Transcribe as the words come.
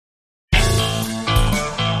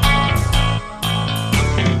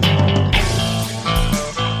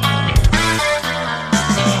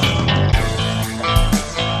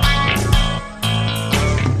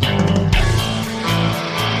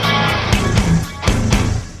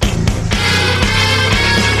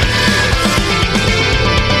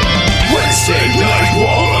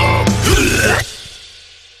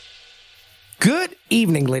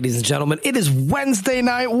evening, ladies and gentlemen. It is Wednesday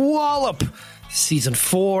Night Wallop, Season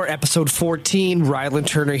 4, Episode 14. Rylan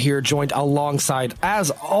Turner here, joined alongside, as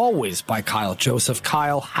always, by Kyle Joseph.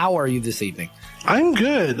 Kyle, how are you this evening? I'm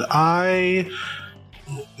good.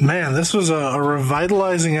 Man, this was a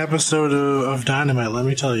revitalizing episode of Dynamite, let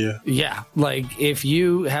me tell you. Yeah, like, if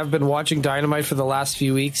you have been watching Dynamite for the last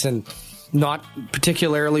few weeks and not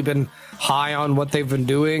particularly been high on what they've been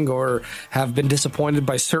doing or have been disappointed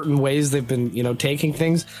by certain ways they've been, taking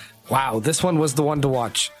things, wow, this one was the one to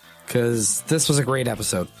watch, because this was a great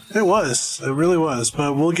episode. It was. It really was.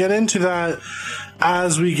 But we'll get into that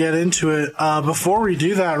as we get into it. Before we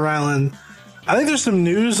do that, Rylan, I think there's some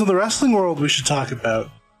news in the wrestling world we should talk about.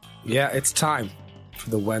 Yeah, it's time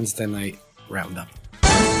for the Wednesday Night Roundup.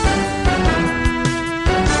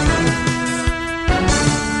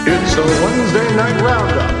 It's a Wednesday Night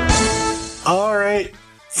Roundup. All right.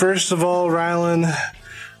 First of all, Rylan,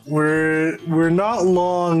 we're not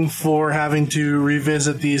long for having to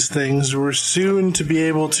revisit these things. We're soon to be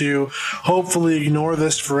able to hopefully ignore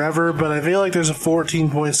this forever, but I feel like there's a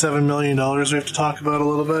 $14.7 million we have to talk about a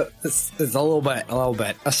little bit. It's a little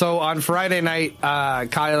bit. So on Friday night,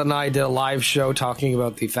 Kyle and I did a live show talking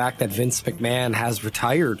about the fact that Vince McMahon has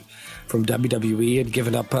retired from WWE and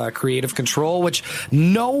given up creative control, which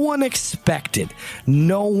no one expected.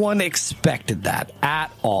 No one expected that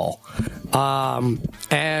at all.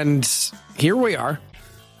 And here we are,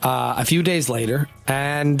 a few days later.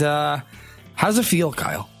 And how's it feel,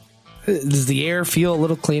 Kyle? Does the air feel a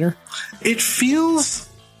little cleaner? It feels...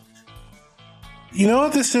 You know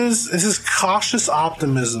what this is? This is cautious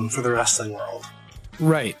optimism for the wrestling world.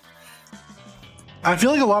 Right. I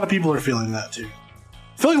feel like a lot of people are feeling that too.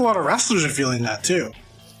 I feel like a lot of wrestlers are feeling that too.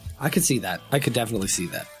 I could see that. I could definitely see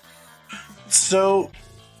that. So,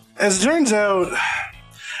 as it turns out,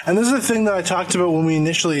 and this is the thing that I talked about when we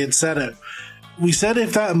initially had said it, we said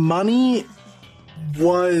if that money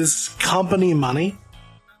was company money,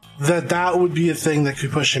 that would be a thing that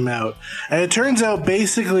could push him out. And it turns out,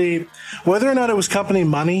 basically, whether or not it was company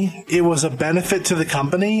money, it was a benefit to the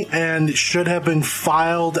company and should have been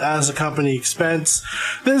filed as a company expense.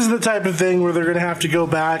 This is the type of thing where they're going to have to go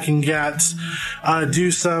back and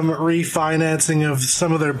do some refinancing of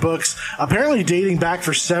some of their books, apparently dating back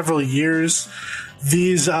for several years.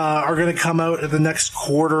 These are going to come out at the next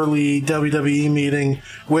quarterly WWE meeting,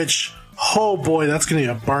 which, oh boy, that's going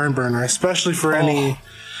to be a barn burner, especially for any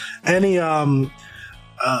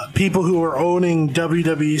people who are owning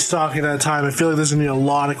WWE stock at that time. I feel like there's going to be a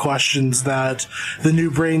lot of questions that the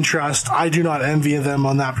new brain trust, I do not envy them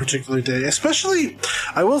on that particular day. Especially,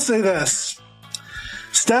 I will say this,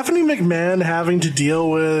 Stephanie McMahon having to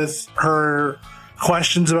deal with her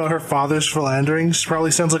questions about her father's philanderings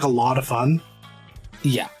probably sounds like a lot of fun.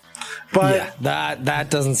 Yeah. But yeah, that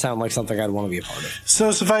doesn't sound like something I'd want to be a part of.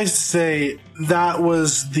 So suffice to say, that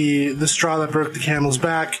was the straw that broke the camel's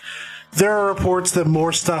back. There are reports that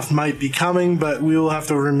more stuff might be coming, but we will have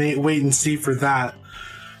to wait and see for that.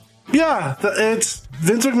 Yeah, it's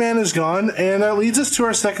Vince McMahon is gone, and that leads us to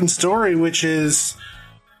our second story, which is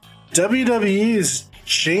WWE is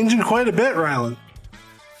changing quite a bit, Rylan.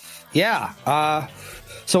 Yeah,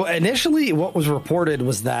 so initially what was reported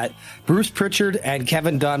was that Bruce Pritchard and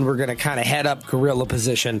Kevin Dunn were going to kind of head up gorilla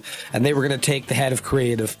position, and they were going to take the head of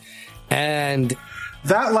creative. And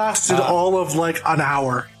that lasted all of like an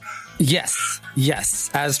hour. Yes.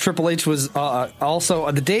 As Triple H was also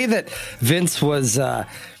on the day that Vince was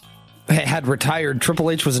had retired,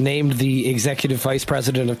 Triple H was named the executive vice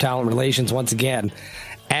president of talent relations once again,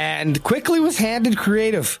 and quickly was handed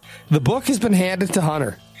creative. The book has been handed to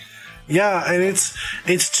Hunter. Yeah, and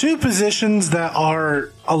it's two positions that are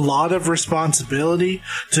a lot of responsibility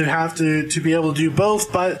to have to be able to do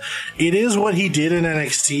both, but it is what he did in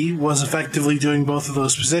NXT, was effectively doing both of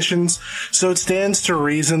those positions, so it stands to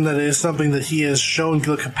reason that it is something that he has shown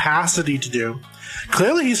the capacity to do.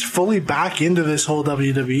 Clearly he's fully back into this whole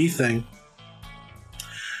WWE thing.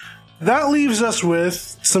 That leaves us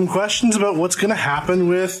with some questions about what's going to happen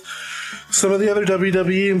with some of the other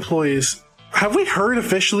WWE employees. Have we heard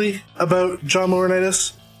officially about John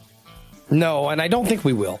Laurinaitis? No, and I don't think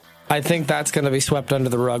we will. I think that's going to be swept under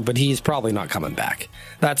the rug, but he's probably not coming back.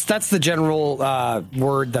 That's the general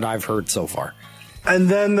word that I've heard so far. And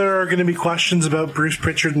then there are going to be questions about Bruce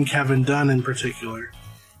Pritchard and Kevin Dunn in particular.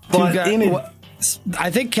 But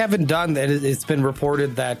I think Kevin Dunn, it's been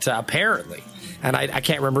reported that apparently, and I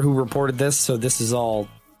can't remember who reported this, so this is all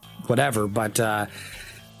whatever, but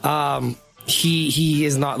he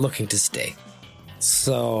is not looking to stay.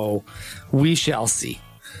 So we shall see.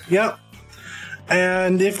 Yep.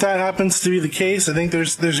 And if that happens to be the case, I think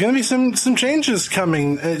there's going to be some changes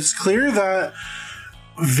coming. It's clear that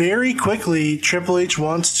very quickly, Triple H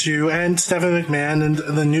wants to, and Stephanie McMahon and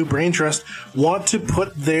the new Brain Trust want to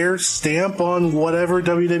put their stamp on whatever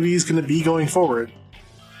WWE is going to be going forward.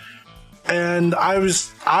 And I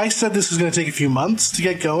said this was going to take a few months to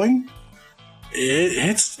get going.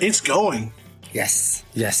 It's going. Yes,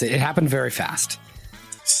 it happened very fast.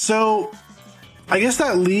 So, I guess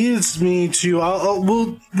that leads me to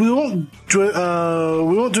we won't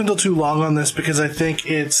dwindle too long on this because I think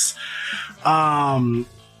it's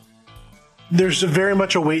there's very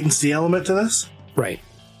much a wait and see element to this, right?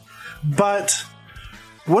 But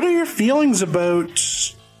what are your feelings about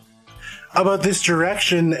this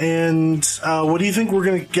direction, and what do you think we're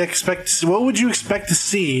going to expect? What would you expect to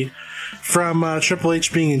see from Triple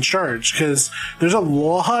H being in charge? Because there's a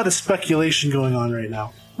lot of speculation going on right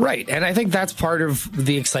now. Right, and I think that's part of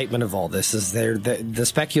the excitement of all this. Is the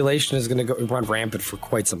speculation is going to run rampant for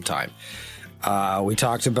quite some time. We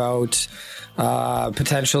talked about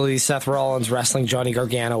potentially Seth Rollins wrestling Johnny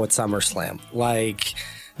Gargano at SummerSlam. Like,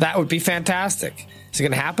 that would be fantastic. Is it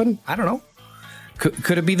going to happen? I don't know.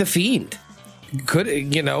 Could it be The Fiend? Could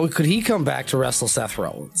he come back to wrestle Seth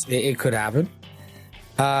Rollins? It could happen.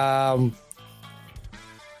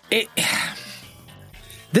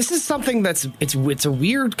 This is something it's a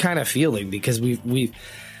weird kind of feeling because we've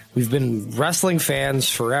been wrestling fans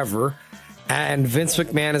forever, and Vince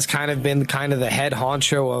McMahon has kind of been the head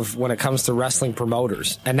honcho of when it comes to wrestling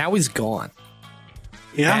promoters, and now he's gone.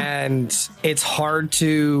 Yeah, and it's hard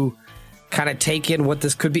to kind of take in what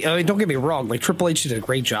this could be. I mean, don't get me wrong, like Triple H did a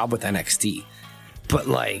great job with NXT, but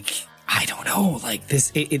like, I don't know, like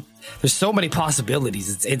this, there's so many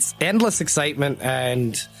possibilities. It's endless excitement,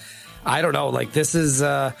 and I don't know, like this is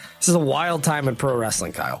a wild time in pro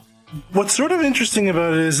wrestling, Kyle. What's sort of interesting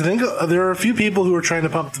about it is I think there are a few people who are trying to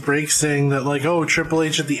pump the brakes, saying that like, oh, Triple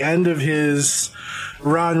H at the end of his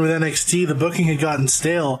run with NXT, the booking had gotten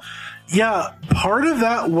stale. Yeah, part of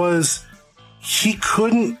that was he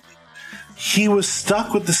was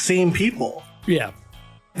stuck with the same people. Yeah.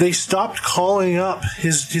 They stopped calling up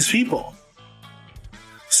his people.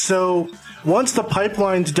 So once the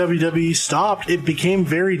pipeline to WWE stopped, it became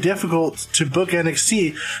very difficult to book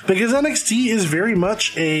NXT because NXT is very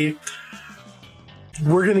much we're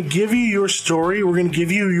going to give you your story, we're going to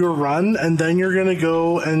give you your run, and then you're going to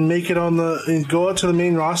go and make it go out to the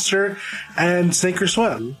main roster and sink or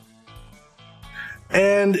swim.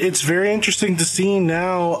 And it's very interesting to see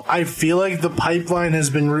now. I feel like the pipeline has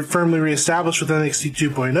been firmly reestablished with NXT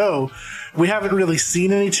 2.0. We haven't really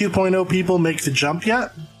seen any 2.0 people make the jump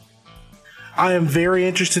yet. I am very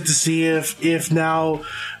interested to see if now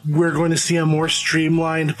we're going to see a more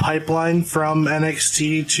streamlined pipeline from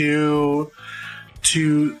NXT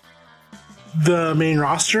to the main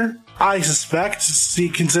roster. I suspect,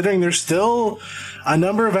 considering there's still a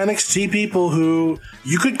number of NXT people who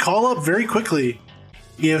you could call up very quickly.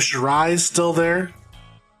 You know, Shirai's still there.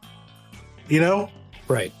 You know?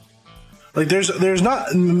 Right. Like, there's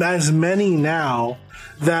not as many now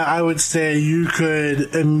that I would say you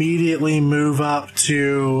could immediately move up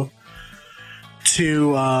to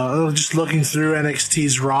just looking through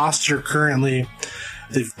NXT's roster currently.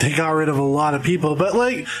 They got rid of a lot of people, but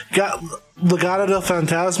like, got Legado del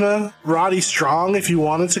Fantasma, Roddy Strong, if you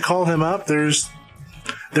wanted to call him up, there's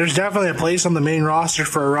definitely a place on the main roster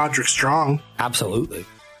for a Roderick Strong. Absolutely.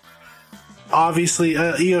 Obviously,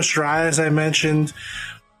 Io Shirai, as I mentioned.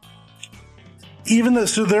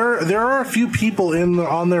 So there are a few people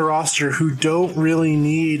on their roster who don't really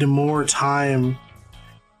need more time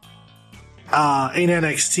in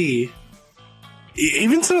NXT.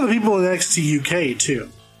 Even some of the people in NXT UK too.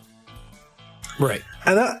 Right.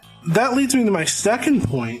 And that leads me to my second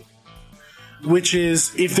point, which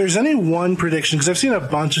is if there's any one prediction, because I've seen a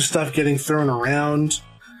bunch of stuff getting thrown around,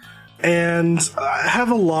 and I have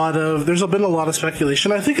there's been a lot of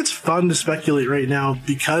speculation. I think it's fun to speculate right now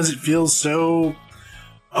because it feels so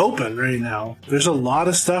open right now. There's a lot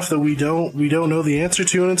of stuff that we don't know the answer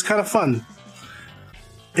to, and it's kind of fun.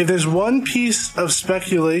 If there's one piece of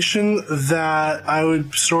speculation that I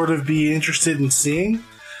would sort of be interested in seeing,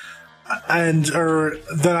 or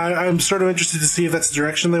that I'm sort of interested to see if that's the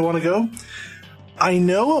direction they want to go. I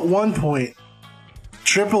know at one point,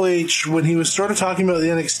 Triple H, when he was sort of talking about the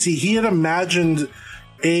NXT, he had imagined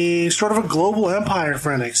a sort of a global empire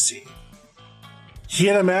for NXT. He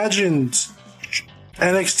had imagined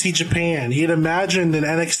NXT Japan. He had imagined an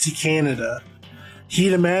NXT Canada. He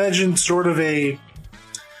had imagined sort of if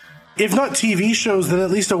not TV shows, then at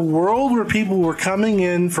least a world where people were coming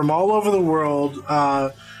in from all over the world.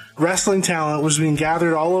 Wrestling talent was being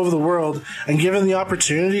gathered all over the world and given the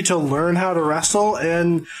opportunity to learn how to wrestle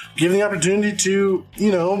and given the opportunity to,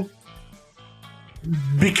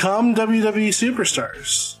 become WWE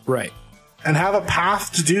superstars. Right. And have a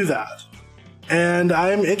path to do that. And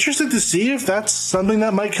I'm interested to see if that's something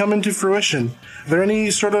that might come into fruition. Are there any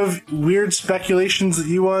sort of weird speculations that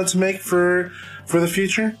you wanted to make for the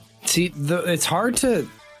future? See, it's hard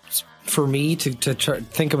for me to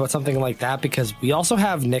think about something like that because we also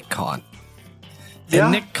have Nick Khan. Yeah.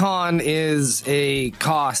 And Nick Khan is a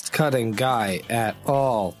cost-cutting guy at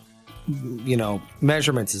all,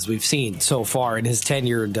 measurements as we've seen so far in his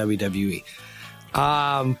tenure in WWE.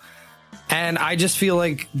 And I just feel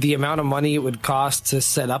like the amount of money it would cost to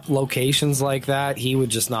set up locations like that, he would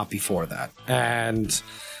just not be for that. And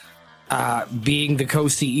being the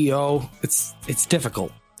co-CEO, it's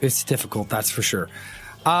difficult. It's difficult, that's for sure.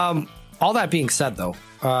 All that being said, though,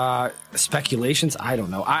 speculations, I don't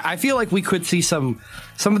know. I feel like we could see some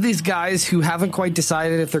of these guys who haven't quite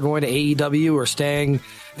decided if they're going to AEW or staying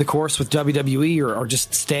the course with WWE or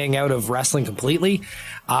just staying out of wrestling completely.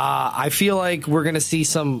 I feel like we're going to see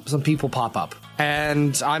some people pop up,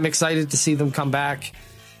 and I'm excited to see them come back.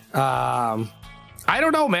 I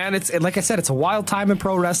don't know, man. It's like I said, it's a wild time in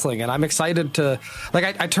pro wrestling, and I'm excited to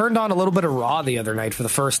I turned on a little bit of Raw the other night for the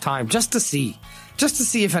first time just to see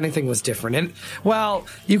if anything was different. And well,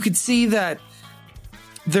 you could see that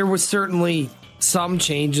there was certainly some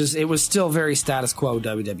changes. It was still very status quo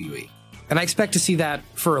WWE, and I expect to see that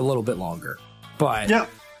for a little bit longer. But yeah,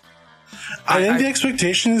 I think the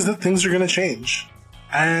expectation is that things are going to change.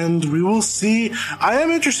 And we will see. I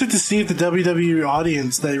am interested to see if the WWE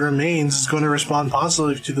audience that remains is going to respond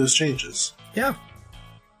positively to those changes. Yeah,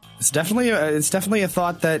 it's definitely a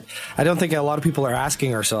thought that I don't think a lot of people are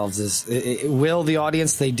asking ourselves: is will the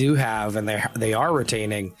audience they do have and they are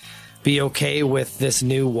retaining be okay with this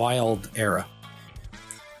new wild era?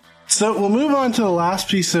 So we'll move on to the last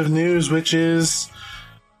piece of news, which is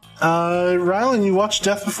Rylan, you watched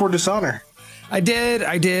Death Before Dishonor. I did,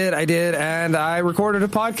 and I recorded a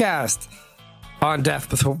podcast on Death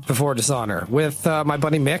Before Dishonor with my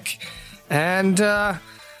buddy Mick, and I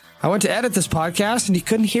went to edit this podcast, and you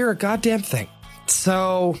couldn't hear a goddamn thing.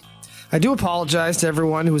 So I do apologize to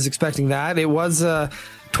everyone who was expecting that. It was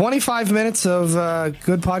 25 minutes of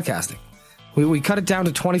good podcasting. We cut it down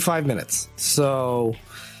to 25 minutes, so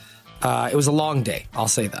it was a long day, I'll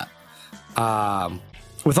say that.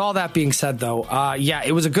 With all that being said, though, yeah,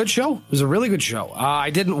 it was a good show. It was a really good show.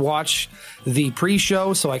 I didn't watch the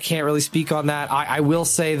pre-show, so I can't really speak on that. I will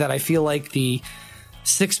say that I feel like the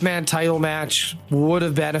 6-man title match would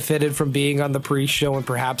have benefited from being on the pre-show and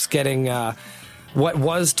perhaps getting what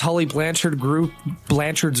was Tully Blanchard's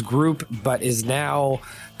group, but is now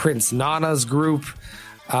Prince Nana's group.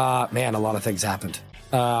 Man, a lot of things happened.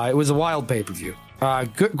 It was a wild pay-per-view.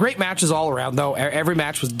 Great matches all around, though. Every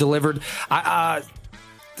match was delivered.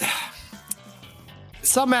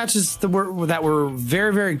 Some matches that were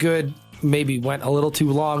very, very good maybe went a little too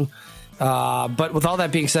long. But with all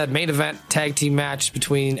that being said, main event tag team match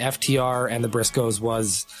between FTR and the Briscoes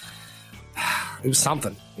was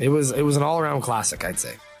something. It was an all around classic, I'd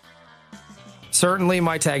say. Certainly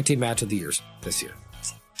my tag team match of the year this year.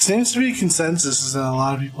 Seems to be a consensus is that a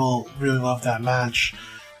lot of people really love that match.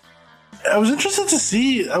 I was interested to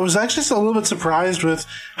see. I was actually a little bit surprised with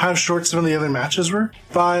how short some of the other matches were,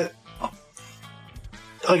 but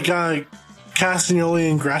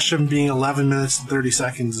Castagnoli and Gresham being 11 minutes and 30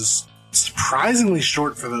 seconds is surprisingly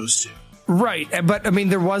short for those two. Right, but I mean,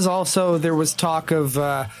 there was talk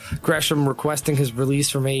of Gresham requesting his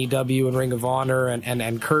release from AEW and Ring of Honor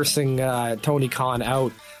and cursing Tony Khan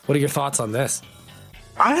out. What are your thoughts on this?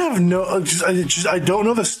 I have I don't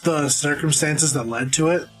know the circumstances that led to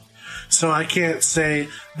it. So I can't say.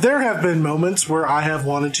 There have been moments where I have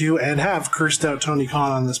wanted to and have cursed out Tony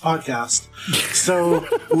Khan on this podcast. So,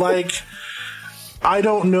 I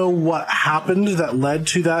don't know what happened that led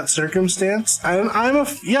to that circumstance. And I'm a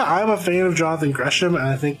fan of Jonathan Gresham, and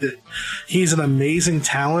I think that he's an amazing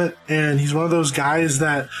talent, and he's one of those guys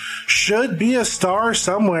that should be a star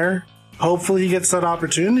somewhere. Hopefully he gets that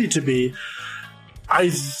opportunity to be.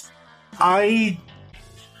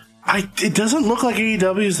 It doesn't look like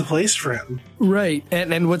AEW is the place for him. Right.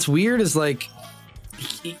 And what's weird is WWE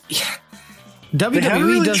they haven't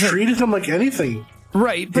really treated him like anything.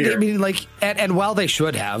 Right. But here. I mean, and while they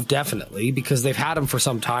should have, definitely, because they've had him for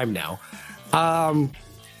some time now.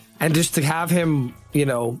 And just to have him,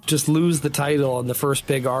 just lose the title on the first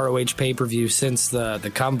big ROH pay-per-view since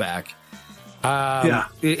the comeback.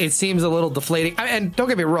 It seems a little deflating. And don't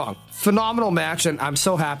get me wrong, phenomenal match, and I'm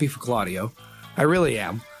so happy for Claudio. I really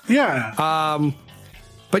am. Yeah.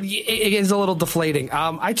 But it is a little deflating.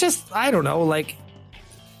 I don't know,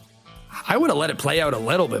 I would have let it play out a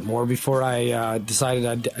little bit more before I decided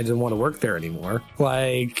I didn't want to work there anymore.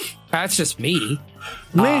 Like, that's just me.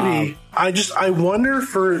 Maybe. I wonder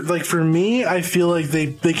for me, I feel like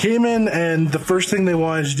they came in and the first thing they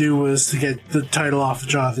wanted to do was to get the title off of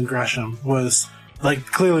Jonathan Gresham. Was like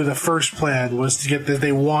clearly the first plan was to get that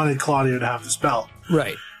they wanted Claudio to have this belt.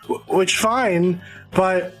 Right. Which fine,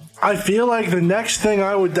 but I feel like the next thing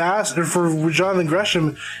I would ask for Jonathan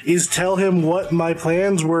Gresham is tell him what my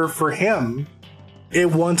plans were for him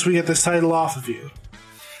once we get this title off of you.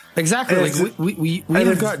 Exactly. Like we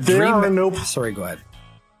have got dream. Sorry, go ahead.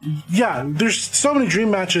 Yeah, there's so many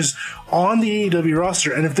dream matches on the AEW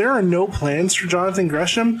roster, and if there are no plans for Jonathan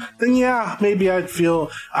Gresham, then yeah, maybe I'd feel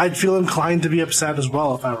inclined to be upset as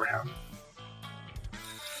well if I were him.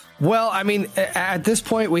 Well, I mean, at this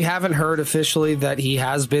point, we haven't heard officially that he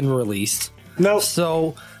has been released. No.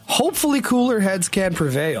 So hopefully cooler heads can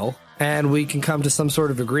prevail and we can come to some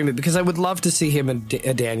sort of agreement, because I would love to see him in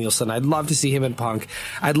Danielson. I'd love to see him in Punk.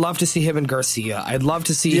 I'd love to see him in Garcia. I'd love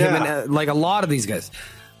to see him in like a lot of these guys.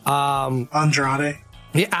 Andrade.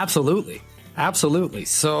 Yeah, absolutely. Absolutely.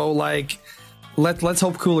 So like, let's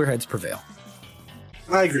hope cooler heads prevail.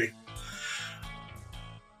 I agree.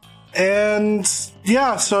 And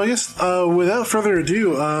yeah, so I guess without further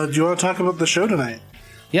ado, do you want to talk about the show tonight?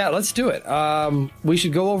 Yeah, let's do it. We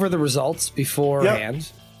should go over the results beforehand.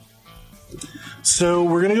 Yep. So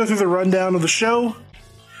we're going to go through the rundown of the show.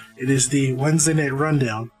 It is the Wednesday Night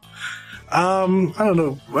Rundown. I don't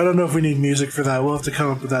know if we need music for that. We'll have to come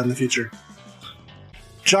up with that in the future.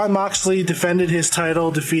 Jon Moxley defended his title,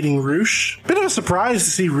 defeating Rush. Bit of a surprise to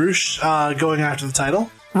see Rush going after the title.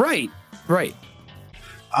 Right.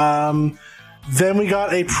 Then we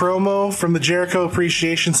got a promo from the Jericho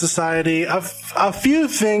Appreciation Society. A few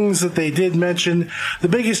things that they did mention. The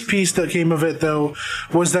biggest piece that came of it, though,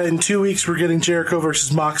 was that in 2 weeks we're getting Jericho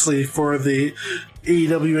versus Moxley for the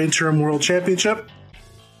AEW Interim World Championship.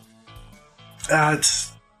 At,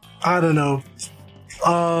 I don't know,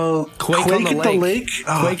 Quake at the Lake.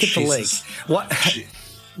 Oh, Quake Jesus. at the Lake. What?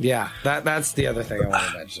 Yeah, that's the other thing I want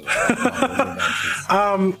to mention.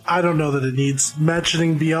 I don't know that it needs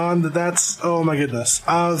mentioning beyond that. That's, oh my goodness.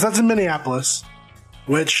 That's in Minneapolis,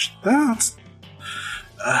 which, if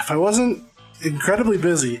I wasn't incredibly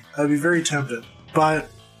busy, I'd be very tempted. But,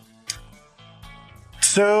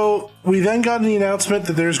 so we then got the announcement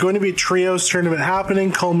that there's going to be a Trios tournament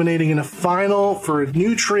happening, culminating in a final for a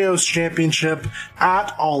new Trios championship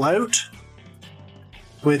at All Out,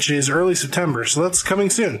 which is early September, so that's coming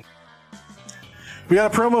soon. We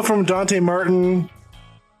got a promo from Dante Martin.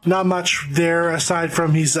 Not much there, aside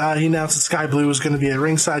from he announced that Sky Blue was going to be at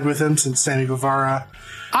ringside with him, since Sammy Guevara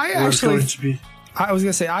was going to be. I was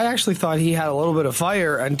going to say, I actually thought he had a little bit of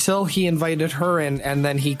fire until he invited her in, and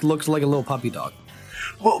then he looked like a little puppy dog.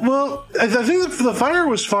 Well, I think the fire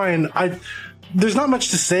was fine. There's not much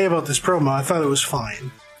to say about this promo. I thought it was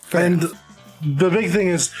fine. Fair and enough. The big thing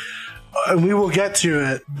is, and we will get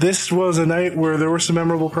to it, this was a night where there were some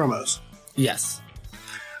memorable promos. Yes.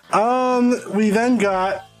 We then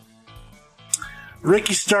got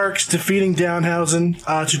Ricky Starks defeating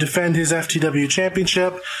Danhausen to defend his FTW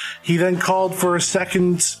championship. He then called for a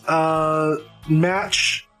second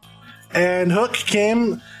match, and Hook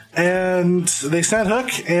came, and they sent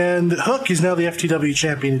Hook, and Hook is now the FTW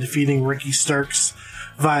champion, defeating Ricky Starks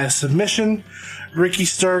via submission. Ricky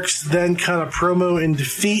Starks then cut a promo in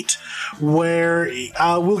defeat, where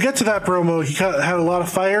we'll get to that promo. He had a lot of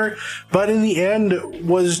fire, but in the end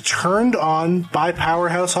was turned on by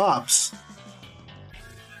Powerhouse Hobbs.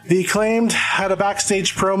 The Acclaimed had a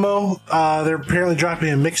backstage promo. They're apparently dropping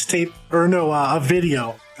a mixtape, or no, a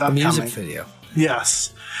video. A music video.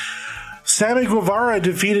 Yes. Sammy Guevara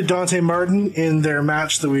defeated Dante Martin in their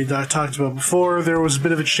match that we talked about before. There was a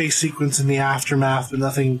bit of a chase sequence in the aftermath, but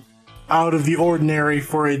nothing out of the ordinary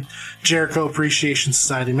for a Jericho Appreciation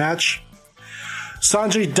Society match.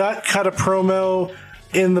 Sanjay Dutt cut a promo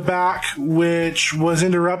in the back, which was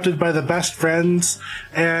interrupted by the Best Friends,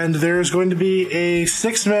 and there's going to be a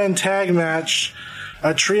 6-man tag match,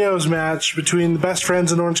 a trios match between the Best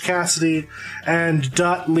Friends and Orange Cassidy, and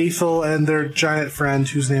Dutt, Lethal, and their giant friend,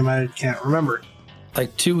 whose name I can't remember.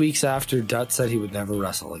 Like 2 weeks after Dutt said he would never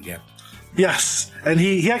wrestle again. Yes, and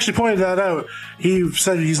he actually pointed that out. He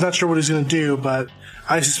said he's not sure what he's going to do, but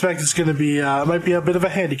I suspect it's going to be, might be a bit of a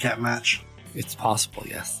handicap match. It's possible,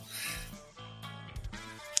 yes.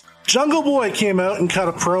 Jungle Boy came out and cut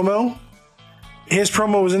a promo. His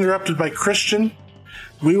promo was interrupted by Christian.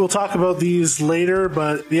 We will talk about these later,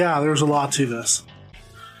 but yeah, there was a lot to this.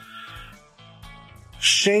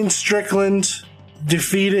 Shane Strickland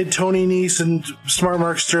defeated Tony Nese and Smart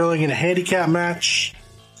Mark Sterling in a handicap match.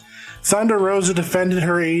 Thunder Rosa defended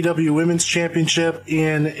her AEW Women's Championship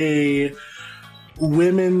in a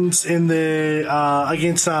women's in the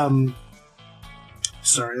against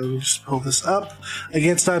sorry, let me just pull this up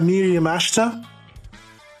against Miyu Yamashita,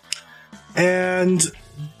 and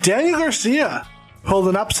Daniel Garcia pulled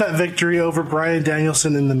an upset victory over Bryan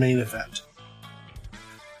Danielson in the main event.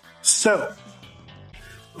 So,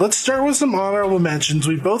 let's start with some honorable mentions.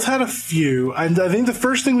 We both had a few, and I think the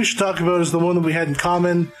first thing we should talk about is the one that we had in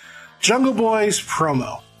common, Jungle Boy's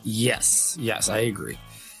promo. Yes, I agree.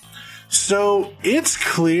 So, it's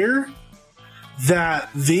clear that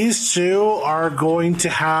these two are going to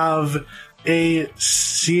have a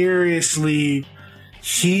seriously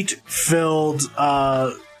heat-filled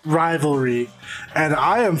rivalry, and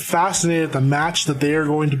I am fascinated at the match that they are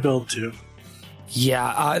going to build to.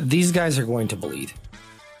 Yeah, these guys are going to bleed.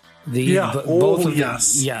 Both of them.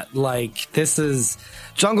 Yeah, like this is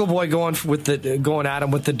Jungle Boy going at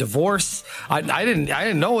him with the divorce. I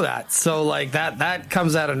didn't know that. So like that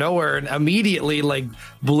comes out of nowhere and immediately like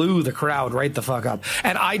blew the crowd right the fuck up.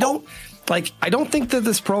 And I don't think that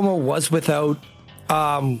this promo was without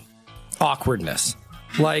awkwardness.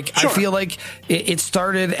 Like sure. I feel like it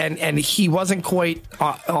started and he wasn't quite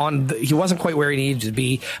he wasn't quite where he needed to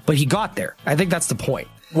be, but he got there. I think that's the point.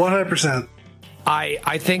 100%.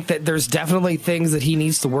 I think that there's definitely things that he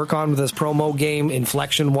needs to work on with his promo game,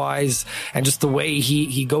 inflection wise, and just the way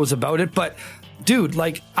he goes about it. But dude,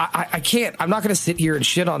 like I can't. I'm not going to sit here and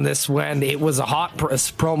shit on this when it was a hot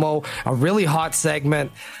promo, a really hot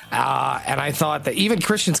segment, and I thought that even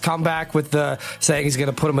Christian's comeback with the saying he's going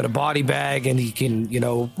to put him in a body bag and he can,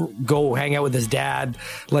 go hang out with his dad,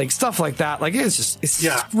 like stuff like that. Like it's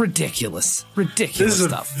just ridiculous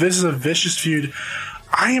stuff. This is a vicious feud.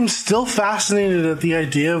 I am still fascinated at the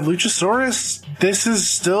idea of Luchasaurus.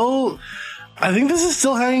 I think this is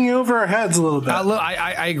still hanging over our heads a little bit.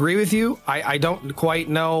 I agree with you. I don't quite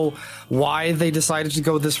know why they decided to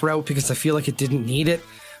go this route because I feel like it didn't need it.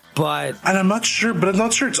 And I'm not sure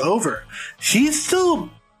it's over. He still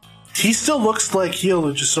looks like heel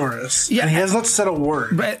Luchasaurus. Yeah, and he has not said a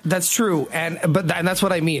word. But that's true. And that's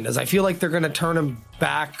what I mean is I feel like they're going to turn him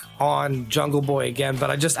back on Jungle Boy again.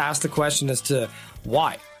 But I just asked the question as to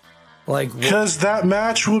why. Like, because that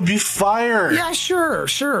match would be fire. Yeah,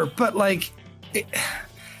 sure. But like,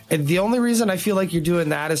 the only reason I feel like you're doing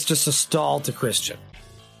that is just a stall to Christian.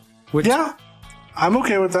 Yeah, I'm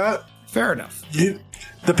okay with that. Fair enough. The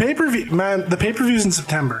pay-per-view's in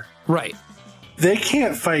September. Right. They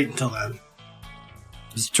can't fight until then.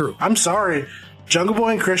 It's true. I'm sorry. Jungle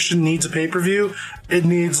Boy and Christian needs a pay-per-view. It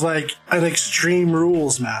needs like an Extreme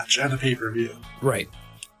Rules match at a pay-per-view. Right.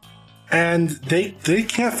 And they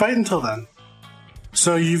can't fight until then.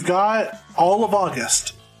 So you've got all of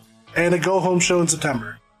August and a go-home show in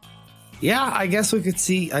September. Yeah, I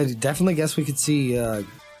definitely guess we could see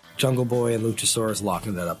Jungle Boy and Luchasaurus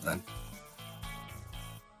locking that up then.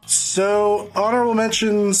 So, honorable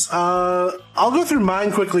mentions. I'll go through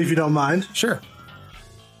mine quickly if you don't mind. Sure.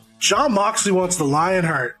 Jon Moxley wants the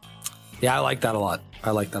Lionheart. Yeah, I like that a lot.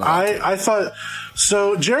 I thought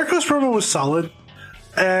so. Jericho's promo was solid,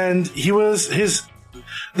 and the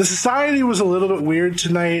society was a little bit weird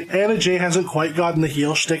tonight. Anna Jay hasn't quite gotten the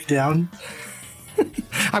heel shtick down.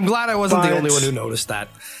 I'm glad I wasn't the only one who noticed that.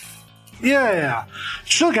 Yeah.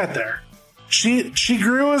 She'll get there. She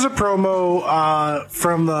grew as a promo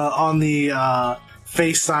on the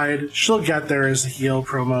face side. She'll get there as a heel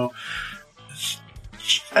promo.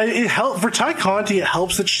 It helped for Ty Conti. It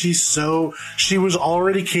helps that she was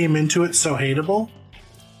already came into it so hateable.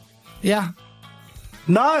 Yeah,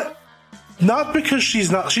 not because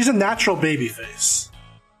she's a natural babyface,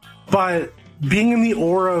 but being in the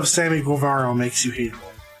aura of Sammy Guevara makes you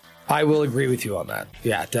hateable. I will agree with you on that.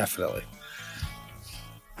 Yeah, definitely.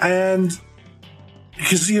 And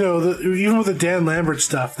because even with the Dan Lambert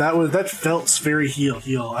stuff, that felt very heel.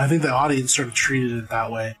 I think the audience sort of treated it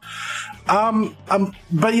that way.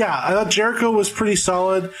 But yeah, I thought Jericho was pretty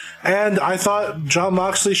solid, and I thought Jon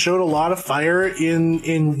Moxley showed a lot of fire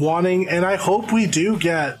in wanting, and I hope we do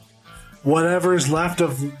get whatever is left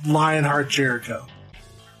of Lionheart Jericho.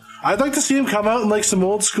 I'd like to see him come out in like some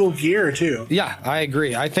old school gear too. Yeah, I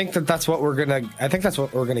agree. I think that's what we're gonna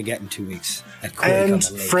get in 2 weeks. And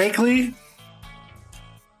frankly,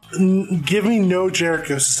 give me no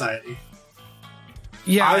Jericho Society.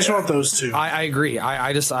 Yeah, I just want those two. I agree.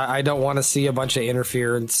 I don't want to see a bunch of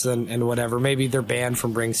interference and whatever. Maybe they're banned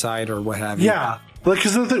from ringside or what have you. Yeah,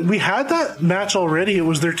 because we had that match already. It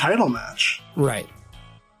was their title match. Right.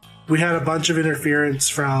 we had a bunch of interference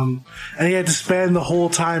from, and he had to spend the whole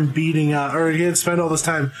time beating up, or he had to spend all this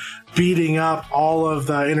time beating up all of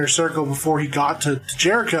the inner circle before he got to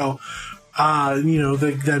Jericho.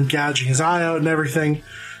 Them gouging his eye out and everything.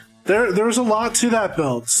 There was a lot to that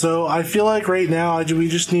build, so I feel like right now we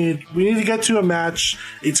need to get to a match.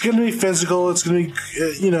 It's going to be physical. It's going to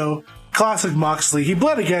be classic Moxley. He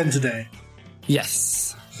bled again today.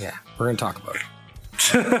 Yes, yeah, we're going to talk about it.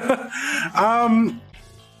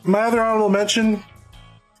 My other honorable mention.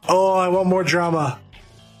 Oh, I want more drama.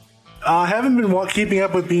 I haven't been keeping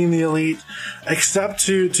up with Being the Elite, except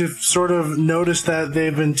to sort of notice that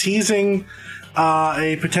they've been teasing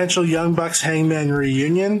a potential Young Bucks Hangman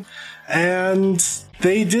reunion, and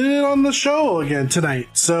they did it on the show again tonight.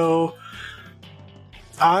 So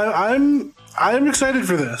I'm excited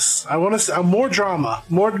for this. I want to more drama,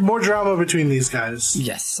 more drama between these guys.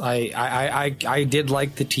 Yes, I did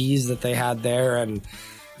like the tease that they had there, and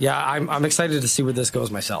yeah, I'm excited to see where this goes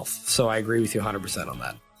myself. So I agree with you 100% on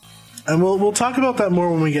that. And we'll talk about that more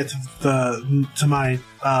when we get to my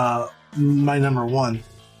number one.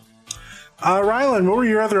 Rylan, what were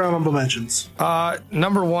your other honorable mentions?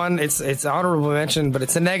 Number one, it's honorable mention, but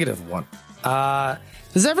it's a negative one.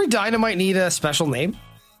 Does every Dynamite need a special name?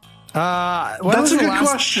 That's a good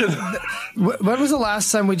question. When was the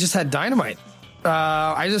last time we just had Dynamite?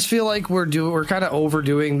 I just feel like we're kind of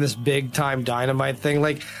overdoing this big time Dynamite thing.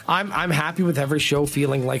 Like I'm happy with every show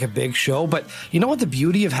feeling like a big show, but you know what the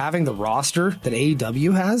beauty of having the roster that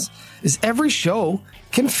AEW has is every show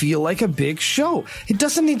can feel like a big show. It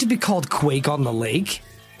doesn't need to be called Quake on the Lake.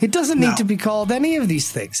 It doesn't need to be called any of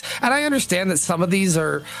these things. And I understand that some of these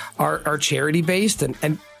are charity based,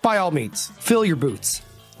 and by all means, fill your boots.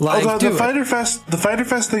 Like, the Fighter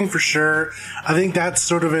Fest thing for sure. I think that's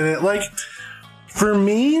sort of in it. Like, for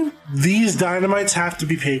me, these Dynamites have to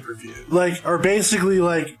be pay-per-view. Like, or basically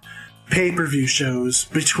like pay-per-view shows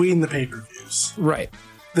between the pay-per-views. Right.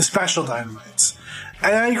 The special Dynamites.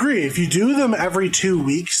 And I agree, if you do them every 2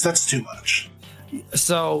 weeks, that's too much.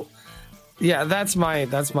 So, yeah, that's my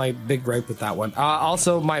big gripe with that one.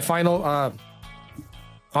 Also, my final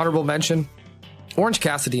honorable mention, Orange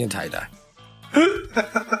Cassidy and tie-dye.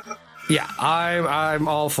 Yeah, I'm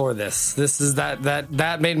all for this. This is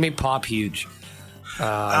that made me pop huge.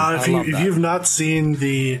 If you've not seen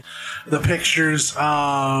the pictures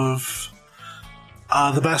of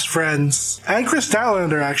the best friends and Chris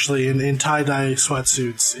Statlander actually in tie-dye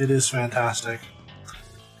sweatsuits, it is fantastic.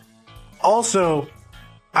 Also,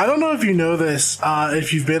 I don't know if you know this,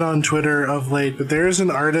 if you've been on Twitter of late, but there is an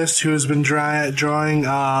artist who has been drawing.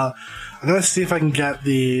 I'm gonna see if I can get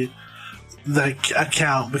the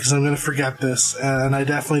account because I'm gonna forget this, and I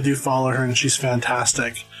definitely do follow her, and she's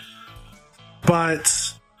fantastic. But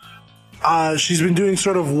she's been doing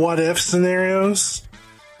sort of what if scenarios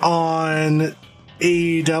on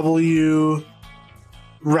AEW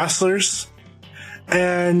wrestlers,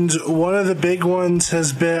 and one of the big ones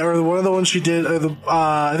has been, or one of the ones she did,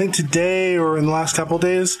 I think today or in the last couple of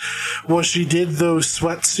days, was she did those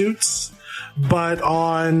sweatsuits, but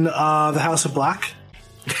on the House of Black.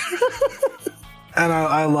 And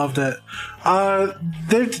I loved it.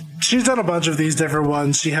 She's done a bunch of these different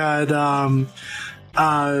ones. She had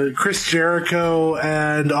Chris Jericho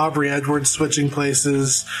and Aubrey Edwards switching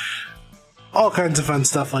places. All kinds of fun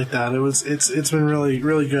stuff like that. It's been really,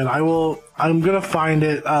 really good. I'm gonna find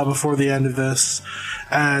it before the end of this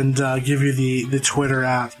and give you the Twitter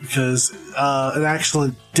app, because an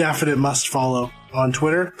excellent, definite must follow on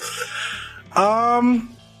Twitter. Beyond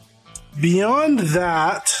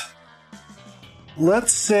that,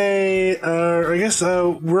 let's say, I guess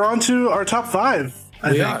we're on to our top five.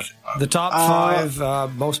 I think the top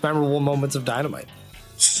five most memorable moments of Dynamite.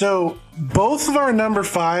 So both of our number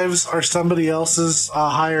fives are somebody else's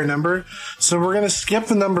higher number. So we're going to skip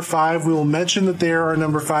the number five. We will mention that they are our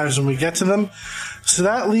number fives when we get to them. So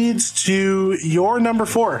that leads to your number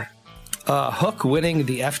four. Hook winning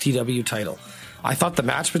the FTW title. I thought the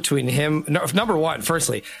match between him, number one,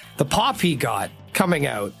 firstly, the pop he got coming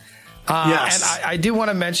out. Yes. And I do want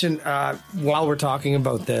to mention, while we're talking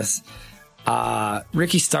about this,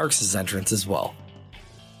 Ricky Starks' entrance as well.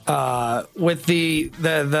 With the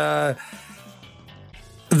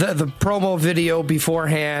promo video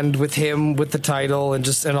beforehand with him with the title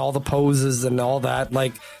and all the poses and all that,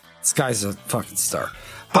 like, this guy's a fucking star.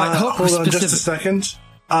 But hold on just a second.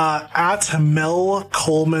 At Mel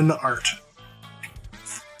Coleman Art,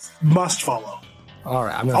 must follow. All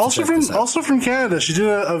right, I'm gonna also from Canada. She did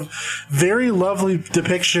a very lovely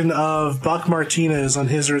depiction of Buck Martinez on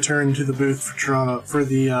his return to the booth for Toronto for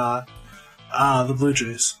the Blue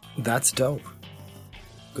Jays. That's dope.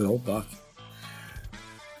 Good old Buck.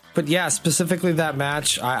 But yeah, specifically that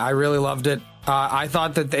match, I really loved it. I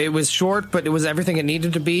thought that it was short, but it was everything it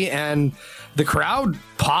needed to be, and the crowd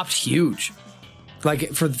popped huge,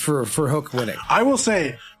 like for Hook winning. I will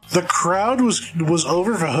say the crowd was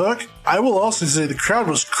over for Hook. I will also say the crowd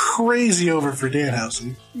was crazy over for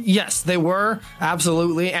Danhausen. Yes, they were,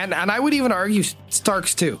 absolutely, and I would even argue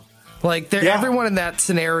Starks too. Like everyone in that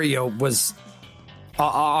scenario was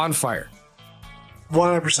on fire.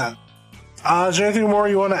 100%. Is there anything more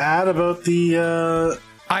you want to add about the?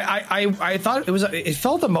 I thought it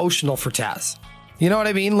felt emotional for Taz. You know what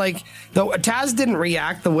I mean? Like, though Taz didn't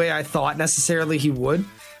react the way I thought necessarily he would,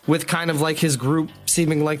 with kind of like his group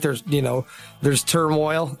seeming like there's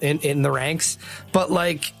turmoil in the ranks. But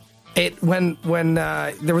like when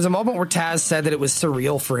there was a moment where Taz said that it was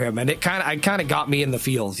surreal for him, and it kind of got me in the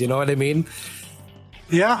feels. You know what I mean?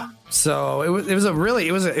 Yeah. So it was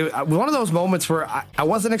one of those moments where I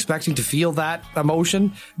wasn't expecting to feel that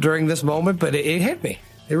emotion during this moment, but it hit me.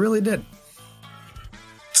 It really did.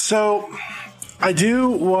 So I do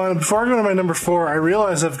want, before I go to my number 4, I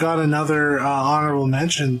realize I've got another honorable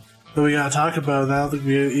mention that we got to talk about that I don't think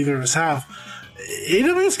either of us have.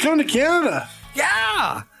 AEW's coming to Canada.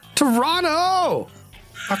 Yeah! Toronto!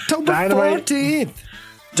 October Dynamite. 14th.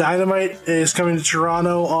 Dynamite is coming to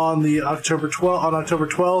Toronto on October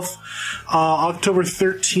 12th. October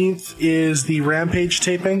 13th is the Rampage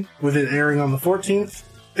taping, with it airing on the 14th.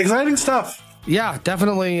 Exciting stuff. Yeah,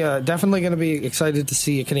 definitely going to be excited to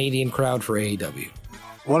see a Canadian crowd for AEW.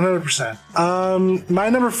 100%. My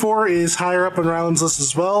number 4 is higher up on Ryland's list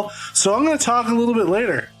as well, so I'm going to talk a little bit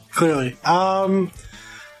later, clearly.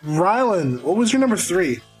 Ryland, what was your number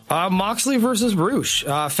 3? Moxley versus Roosh.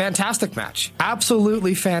 Fantastic match.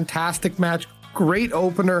 Absolutely fantastic match. Great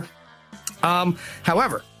opener.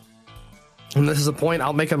 However, and this is a point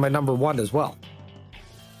I'll make on my number 1 as well.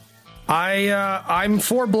 I'm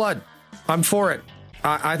for blood. I'm for it.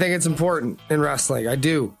 I think it's important in wrestling. I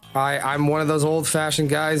do. I'm one of those old-fashioned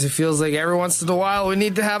guys who feels like every once in a while we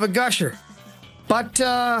need to have a gusher. But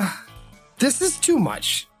this is too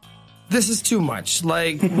much. This is too much.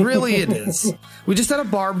 Like, really it is. We just had a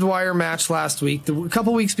barbed wire match last week. A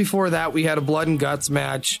couple weeks before that, we had a blood and guts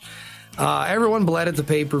match. Everyone bled at the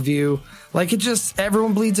pay-per-view. Like,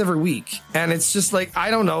 everyone bleeds every week. And it's just like,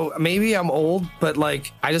 I don't know, maybe I'm old, but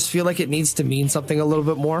like, I just feel like it needs to mean something a little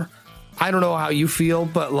bit more. I don't know how you feel,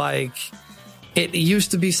 but like, it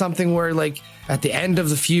used to be something where like, at the end of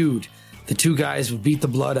the feud, the two guys would beat the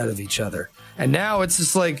blood out of each other. And now it's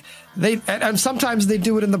just like and sometimes they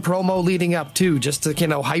do it in the promo leading up too, just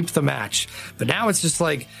to, hype the match. But now it's just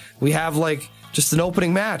like we have like just an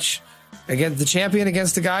opening match against the champion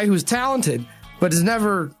against a guy who's talented, but has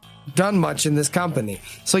never done much in this company.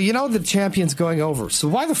 So the champion's going over. So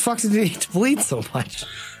why the fuck did he need to bleed so much?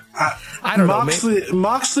 I don't know.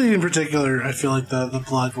 Moxley in particular, I feel like the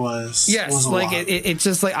blood was. Yes, was like it's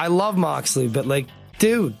just like I love Moxley, but like,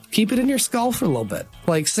 dude, keep it in your skull for a little bit.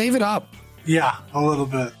 Like, save it up. Yeah, a little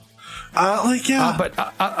bit. But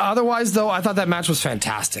otherwise, though, I thought that match was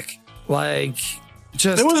fantastic. Like,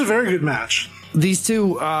 it was a very good match. These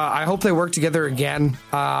two, I hope they work together again.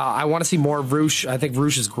 I want to see more of Roosh. I think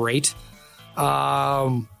Roosh is great.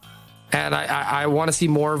 And I want to see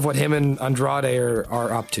more of what him and Andrade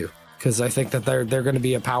are up to, because I think that they're going to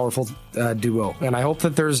be a powerful duo. And I hope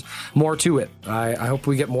that there's more to it. I hope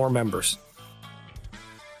we get more members.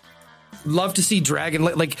 Love to see Dragon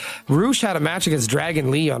Lee. Like, Roosh had a match against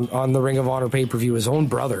Dragon Lee on the Ring of Honor pay-per-view, his own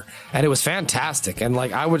brother, and it was fantastic. And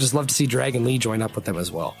like, I would just love to see Dragon Lee join up with them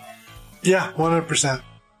as well. Yeah, 100%.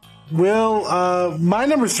 My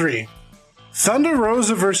number 3, Thunder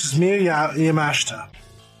Rosa versus Miya Yamashita.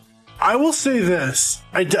 I will say this.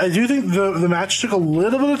 I do think the match took a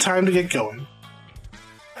little bit of time to get going.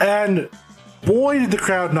 And boy, did the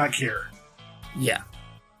crowd not care. Yeah.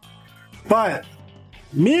 But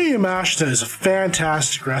Miya Yamashita is a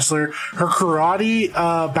fantastic wrestler. Her karate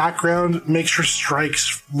background makes her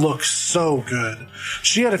strikes look so good.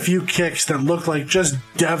 She had a few kicks that looked like just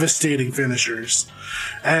devastating finishers.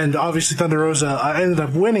 And obviously Thunder Rosa ended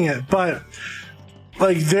up winning it. But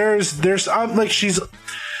like,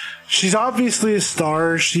 she's obviously a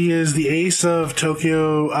star. She is the ace of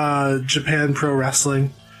Tokyo, Japan Pro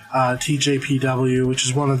Wrestling, TJPW, which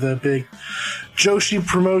is one of the big Joshi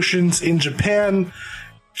promotions in Japan.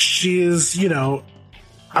 She is, I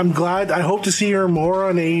hope to see her more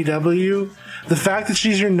on AEW. The fact that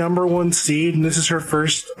she's your number 1 seed and this is her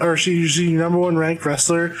she's your number 1 ranked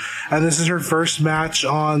wrestler, and this is her first match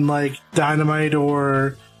on like Dynamite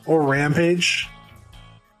or Rampage.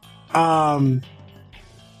 While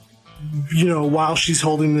she's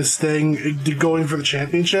holding this thing, going for the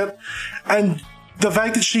championship. And the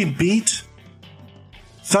fact that she beat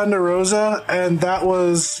Thunder Rosa, and that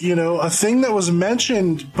was, a thing that was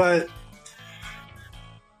mentioned, but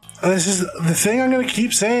this is the thing I'm going to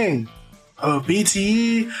keep saying about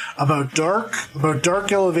BTE, about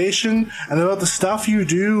Dark Elevation, and about the stuff you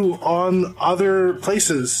do on other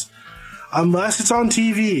places. Unless it's on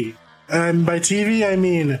TV, and by TV I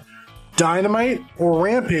mean Dynamite or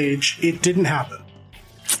Rampage, it didn't happen.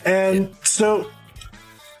 And so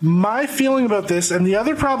my feeling about this, and the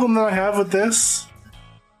other problem that I have with this,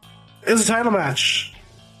 is a title match.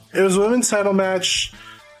 It was a women's title match.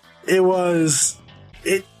 I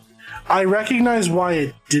recognize why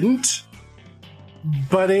it didn't,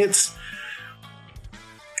 but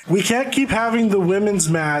we can't keep having the women's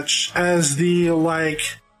match as the,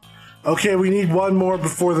 okay, we need one more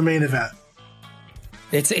before the main event.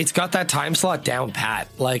 It's got that time slot down pat.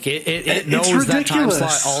 It knows that time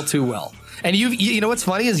slot all too well. And you know what's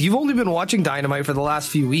funny is you've only been watching Dynamite for the last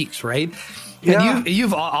few weeks, right? Yeah. And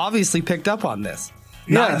you've obviously picked up on this.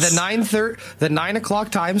 Yes. The 9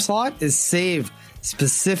 o'clock time slot is saved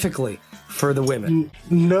specifically for the women.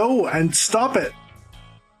 No, and stop it.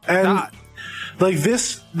 And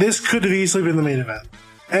this could have easily been the main event,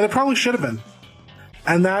 and it probably should have been.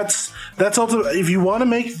 And that's also, if you want to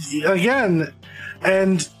make, again,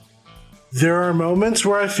 and there are moments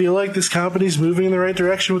where I feel like this company's moving in the right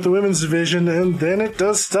direction with the women's division, and then it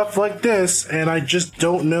does stuff like this, and I just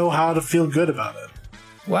don't know how to feel good about it.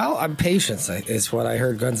 Well, I'm patient, is what I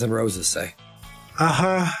heard Guns N' Roses say.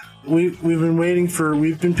 We've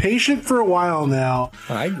been patient for a while now.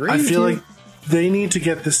 I agree. I feel like they need to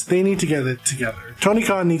get it together. Tony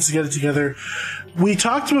Khan needs to get it together. We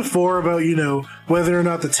talked before about, whether or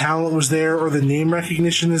not the talent was there or the name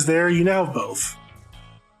recognition is there. You now have both.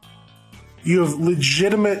 You have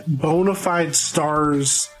legitimate, bona fide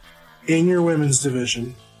stars in your women's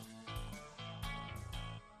division.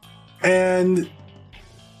 And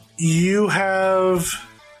you have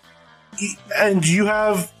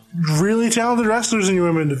really talented wrestlers in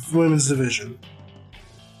your women's division.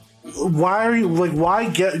 Why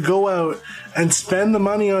go out and spend the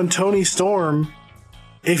money on Toni Storm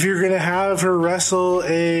if you're going to have her wrestle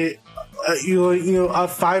a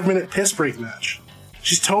 5-minute piss break match?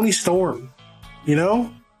 She's Toni Storm,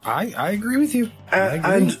 I agree with you.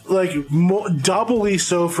 And doubly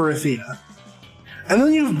so for Athena. And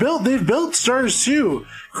then they've built stars too.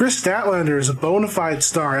 Chris Statlander is a bona fide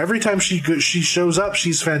star. Every time she shows up,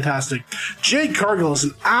 she's fantastic. Jade Cargill is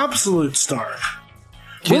an absolute star.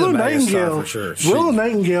 Willow Nightingale, sure. Willow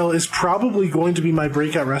Nightingale is probably going to be my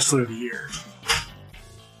breakout wrestler of the year,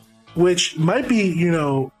 which might be,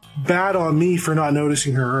 bad on me for not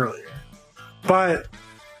noticing her earlier. But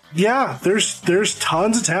yeah, there's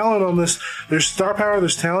tons of talent on this. There's star power.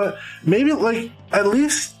 There's talent. Maybe at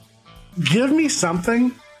least give me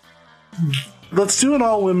something. Let's do an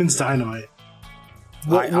all women's Dynamite.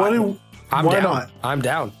 Why not? I'm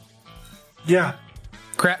down. Yeah.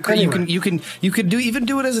 Anyway. You can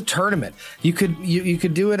do it as a tournament. You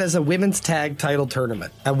could do it as a women's tag title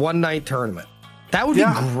tournament, a one-night tournament. That would be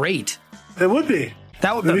great. It would be.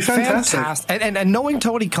 That would be fantastic. And knowing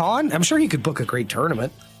Tony Khan, I'm sure he could book a great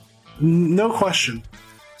tournament. No question.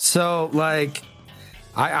 So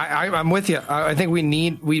I'm with you. I think we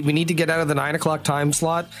need to get out of the 9 o'clock time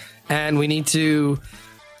slot, and we need to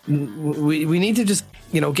just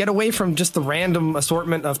get away from just the random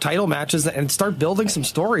assortment of title matches and start building some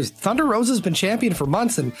stories. Thunder Rosa's been champion for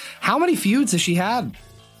months, and how many feuds has she had?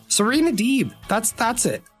 Serena Deeb. That's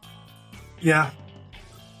it. Yeah.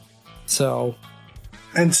 So.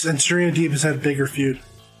 And Serena Deeb has had a bigger feud.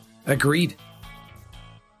 Agreed.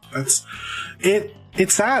 That's it.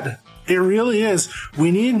 It's sad. It really is.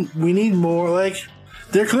 We need more.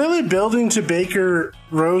 They're clearly building to Baker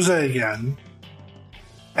Rosa again,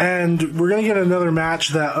 and we're gonna get another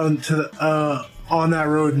match on that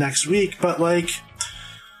road next week. But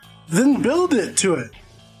then build it to it.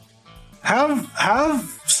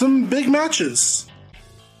 Have some big matches,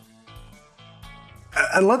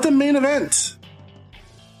 and let them main event.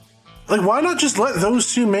 Why not just let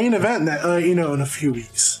those two main event in a few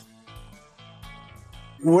weeks?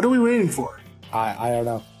 What are we waiting for? I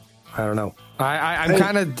don't know. I'm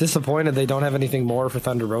kind of disappointed they don't have anything more for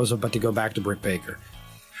Thunder Rosa but to go back to Britt Baker.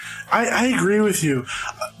 I agree with you.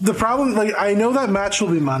 The problem, I know that match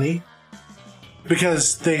will be money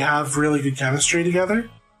because they have really good chemistry together.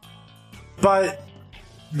 But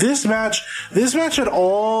this match had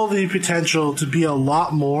all the potential to be a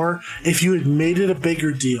lot more if you had made it a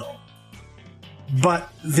bigger deal.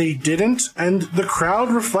 But they didn't, and the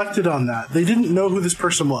crowd reflected on that. They didn't know who this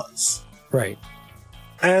person was. Right.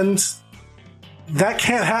 And that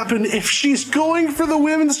can't happen if she's going for the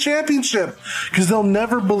women's championship, because they'll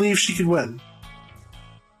never believe she could win.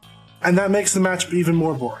 And that makes the match even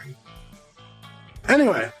more boring.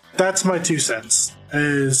 Anyway, that's my 2 cents.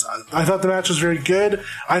 I thought the match was very good.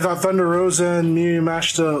 I thought Thunder Rosa and Miyu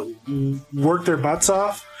Mashita worked their butts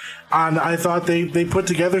off. And I thought they put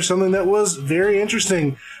together something that was very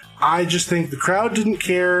interesting. I just think the crowd didn't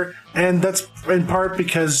care, and that's in part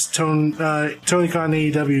because Tony Khan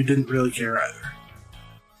AEW didn't really care either.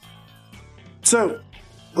 So,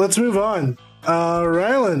 let's move on.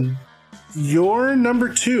 Rylan, your number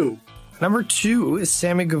 2. Number 2 is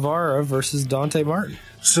Sammy Guevara versus Dante Martin.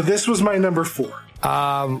 So this was my number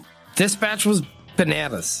 4. This match was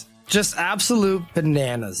bananas. Just absolute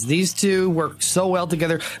bananas. These two work so well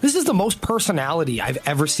together. This is the most personality I've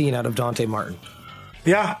ever seen out of Dante Martin.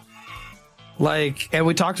 Yeah. And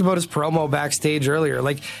we talked about his promo backstage earlier.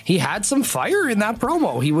 He had some fire in that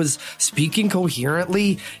promo. He was speaking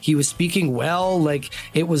coherently. He was speaking well.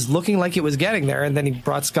 It was looking like it was getting there. And then he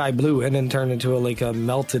brought Sky Blue in and turned into a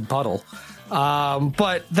melted puddle.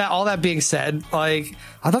 But all that being said, I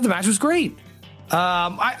thought the match was great.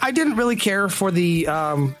 I didn't really care for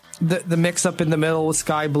the mix up in the middle with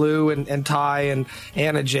Sky Blue and Ty and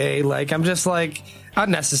Anna Jay. I'm just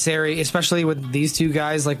unnecessary, especially with these two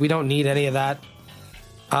guys. We don't need any of that.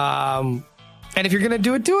 And if you're gonna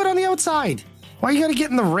do it on the outside. Why you gotta get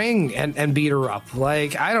in the ring and beat her up?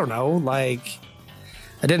 I don't know. I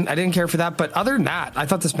didn't care for that. But other than that, I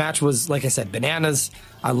thought this match was, like I said, bananas.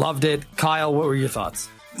 I loved it. Kyle, what were your thoughts?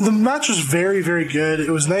 The match was very, very good. It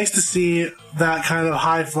was nice to see that kind of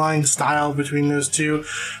high flying style between those two.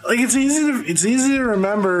 It's easy to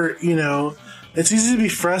remember, it's easy to be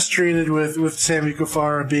frustrated with Sammy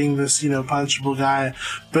Guevara being this, punchable guy.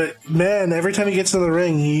 But man, every time he gets in the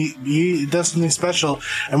ring, he does something special.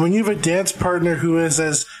 And when you have a dance partner who is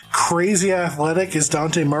as crazy athletic as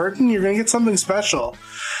Dante Martin, you're going to get something special.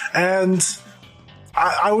 And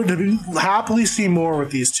I would happily see more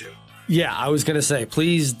with these two. Yeah, I was going to say,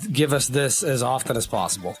 please give us this as often as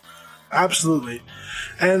possible. Absolutely.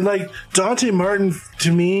 And Dante Martin,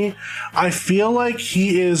 to me, I feel like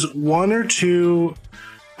he is one or two,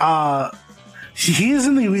 he is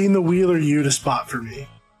in the Wheeler Yuta spot for me,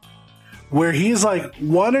 where he's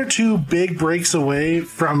one or two big breaks away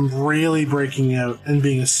from really breaking out and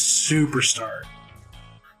being a superstar.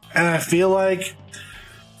 And I feel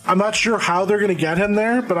I'm not sure how they're going to get him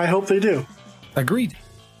there, but I hope they do. Agreed.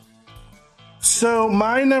 So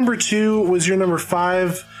my number 2 was your number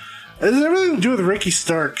 5. It has everything to do with Ricky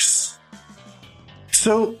Starks.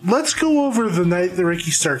 So let's go over the night that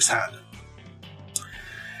Ricky Starks had.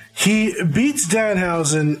 He beats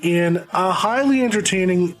Danhausen in a highly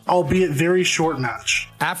entertaining, albeit very short match.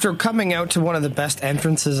 After coming out to one of the best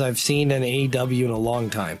entrances I've seen in AEW in a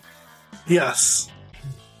long time. Yes.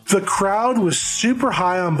 The crowd was super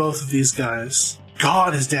high on both of these guys.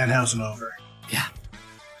 God, is Danhausen over. Yeah.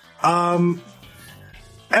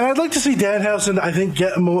 And I'd like to see Danhausen, I think,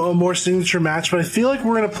 get a more signature match, but I feel like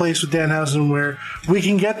we're in a place with Danhausen where we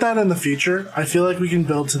can get that in the future. I feel like we can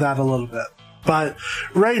build to that a little bit. But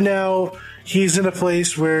right now, he's in a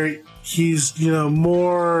place where he's,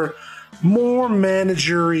 more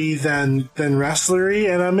managery than wrestlery,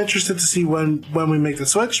 and I'm interested to see when we make the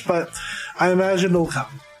switch, but I imagine it'll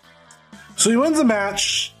come. So he wins the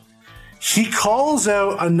match. He calls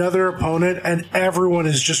out another opponent, and everyone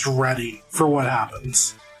is just ready for what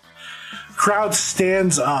happens. Crowd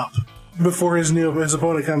stands up before his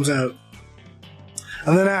opponent comes out.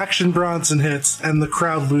 And then Action Bronson hits, and the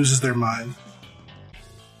crowd loses their mind.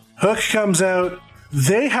 Hook comes out.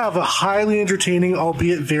 They have a highly entertaining,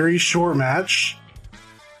 albeit very short match.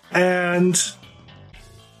 And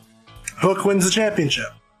Hook wins the championship.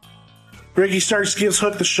 Ricky Starks gives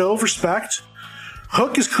Hook the show of respect.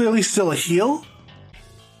 Hook is clearly still a heel,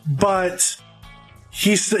 but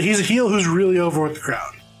he's a heel who's really over with the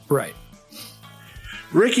crowd. Right.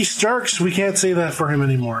 Ricky Starks, we can't say that for him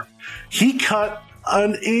anymore. He cut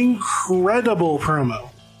an incredible promo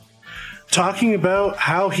talking about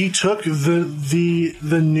how he took the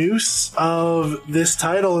noose of this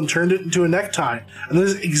title and turned it into a necktie. And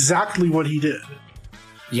this is exactly what he did.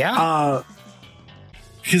 Yeah.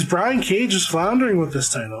 Because Brian Cage is floundering with this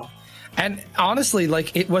title. And honestly,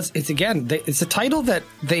 it's a title that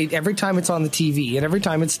every time it's on the TV and every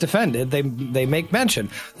time it's defended, they make mention.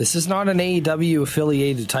 This is not an AEW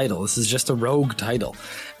affiliated title. This is just a rogue title.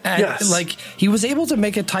 And yes. He was able to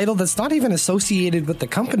make a title that's not even associated with the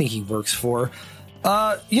company he works for.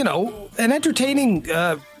 An entertaining,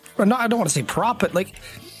 I don't want to say prop, but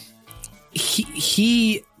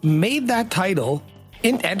he made that title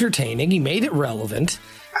entertaining. He made it relevant.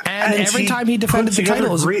 And every time he defended the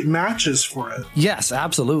title, great matches for it. Yes,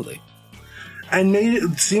 absolutely. And made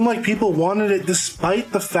it seem like people wanted it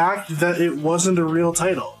despite the fact that it wasn't a real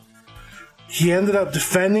title. He ended up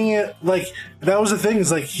defending it. Like, that was the thing,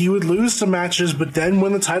 is like, he would lose some matches, but then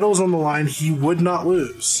when the title was on the line, he would not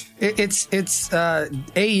lose. It's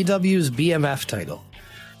AEW's BMF title.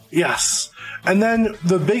 Yes. And then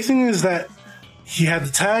the big thing is that he had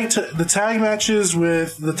the tag matches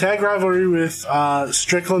with the tag rivalry with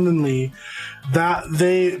Strickland and Lee. That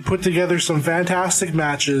they put together some fantastic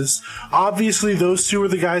matches. Obviously, those two were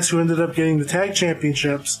the guys who ended up getting the tag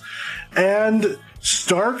championships. And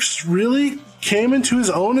Starks really came into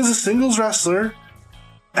his own as a singles wrestler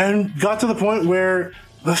and got to the point where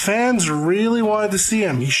the fans really wanted to see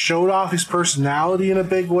him. He showed off his personality in a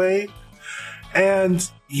big way. And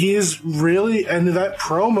he is really, and that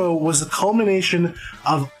promo was the culmination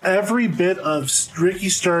of every bit of Ricky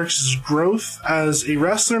Starks' growth as a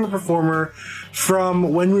wrestler and a performer,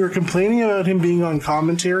 from when we were complaining about him being on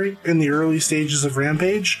commentary in the early stages of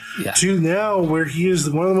Rampage to now where he is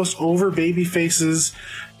one of the most over baby faces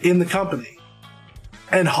in the company.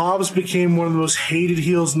 And Hobbs became one of the most hated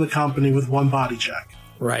heels in the company with one body check.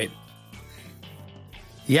 Right.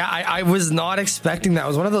 Yeah, I was not expecting that. It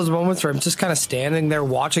was one of those moments where I'm just kind of standing there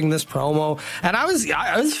watching this promo, and I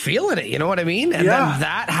was feeling it, you know what I mean? And then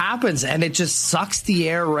that happens, and it just sucks the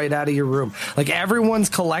air right out of your room. Like, everyone's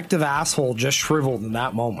collective asshole just shriveled in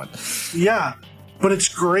that moment. Yeah, but it's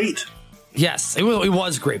great. Yes, it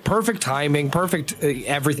was great. Perfect timing, perfect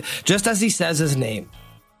everything. Just as he says his name.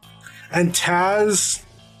 And Taz,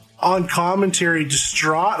 on commentary,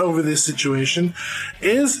 distraught over this situation,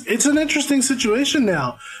 it's an interesting situation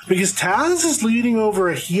now, because Taz is leading over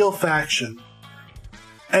a heel faction,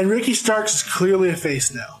 and Ricky Starks is clearly a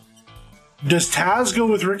face now. Does Taz go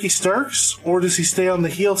with Ricky Starks, or does he stay on the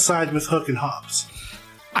heel side with Hook and Hobbs?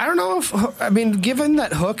 I don't know given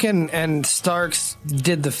that Hook and Starks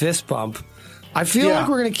did the fist bump, I feel like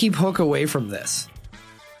we're going to keep Hook away from this.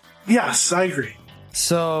 Yes, I agree.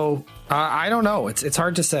 So, I don't know. It's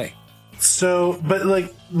hard to say. So, but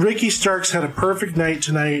like, Ricky Starks had a perfect night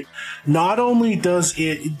tonight. Not only does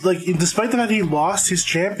it, like, despite the fact he lost his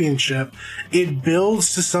championship, it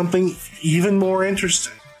builds to something even more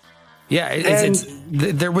interesting. Yeah,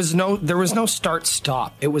 there was no start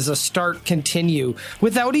stop. It was a start continue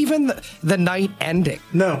without even the night ending.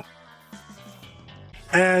 No.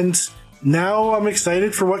 And now I'm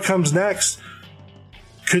excited for what comes next.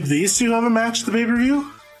 Could these two have a match at the pay-per-view?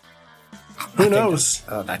 Who knows?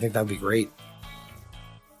 I think that would be great.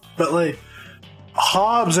 But, like,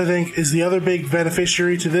 Hobbs, I think, is the other big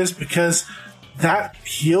beneficiary to this, because that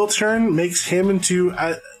heel turn makes him into...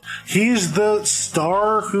 he's the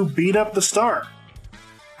star who beat up the star.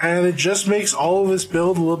 And it just makes all of this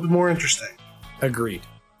build a little bit more interesting. Agreed.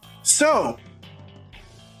 So,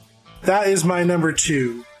 that is my number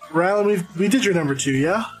 2. Rylan, we did your number 2,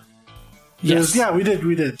 yeah? Yes. Yeah, we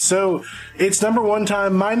did. So, it's number 1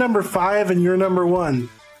 time, my number 5, and your number 1.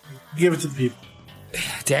 Give it to the people.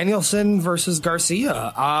 Danielson versus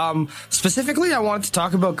Garcia. Specifically, I wanted to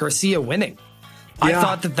talk about Garcia winning. Yeah. I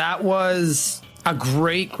thought that was a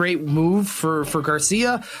great move for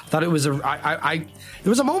Garcia. I thought it was there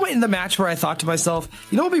was a moment in the match where I thought to myself,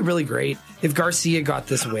 you know, it'd be really great if Garcia got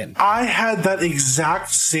this win. I had that exact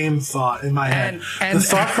same thought in my head. And the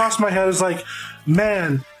thought crossed my head was like,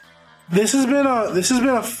 man, this has been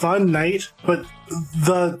a fun night, but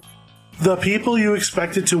the people you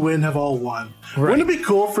expected to win have all won. Right. Wouldn't it be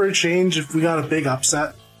cool for a change if we got a big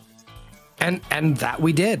upset? And that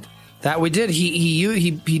we did.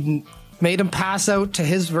 He made him pass out to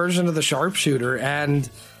his version of the sharpshooter, and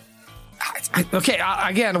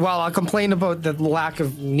again, while I'll complain about the lack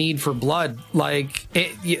of need for blood,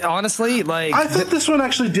 honestly, I thought this one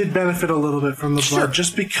actually did benefit a little bit from the blood,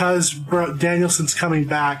 just because Danielson's coming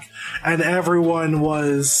back, and everyone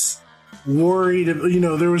was worried.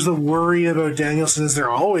 There was the worry about Danielson, as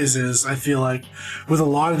there always is, I feel like, with a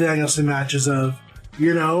lot of Danielson matches of,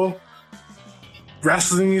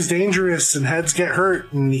 wrestling is dangerous and heads get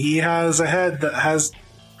hurt, and he has a head that has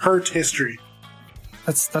hurt history.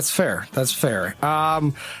 That's fair.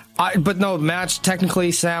 But no, match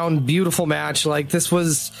technically sound, beautiful match. Like, this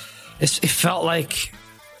was, it felt like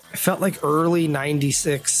early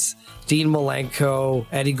 '96 Dean Malenko,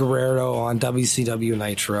 Eddie Guerrero on WCW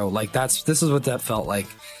Nitro. Like, this is what that felt like.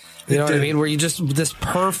 You know what I mean? Where you just, this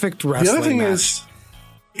perfect wrestling. The other thing match.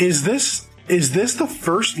 is this the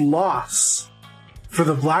first loss for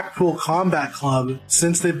the Blackpool Combat Club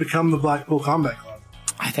since they've become the Blackpool Combat Club?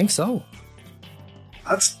 I think so.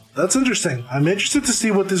 That's interesting. I'm interested to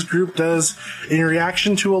see what this group does in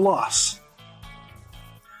reaction to a loss.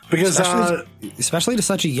 Because especially to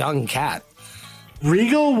such a young cat.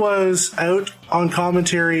 Regal was out on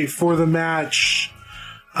commentary for the match,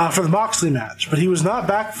 for the Moxley match, but he was not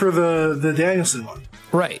back for the Danielson one.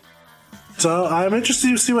 Right. So I'm interested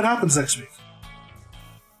to see what happens next week.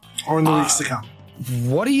 Or in the weeks to come.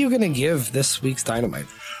 What are you going to give this week's Dynamite?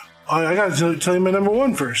 I got to tell you my number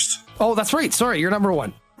one first. Oh, that's right. Sorry, you're number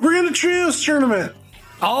one. We're in a trios tournament.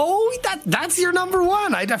 Oh, that's your number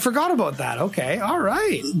one. I forgot about that. Okay, all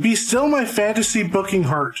right. Be still my fantasy booking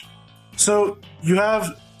heart. So you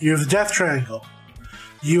have the Death Triangle.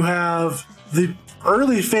 You have the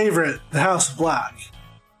early favorite, the House of Black.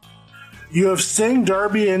 You have Sting,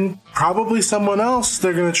 Darby, and probably someone else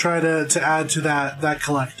they're going to try to add to that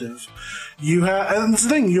collective. You have, and that's the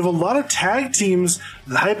thing, you have a lot of tag teams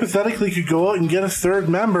that hypothetically could go out and get a third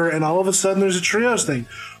member, and all of a sudden there's a trios thing.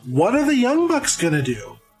 What are the Young Bucks going to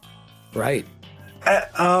do? Right.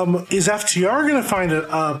 Is FTR going to find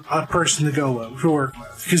a person to work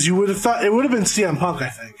with? Because you would have thought it would have been CM Punk, I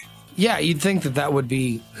think. Yeah, you'd think that would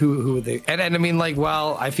be who would they... And I mean, like,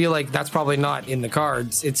 well, I feel like that's probably not in the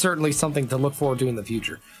cards. It's certainly something to look forward to in the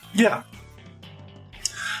future. Yeah.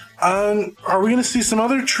 Are we going to see some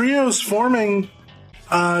other trios forming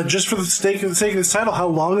just for the sake of this title? How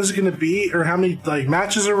long is it going to be? Or how many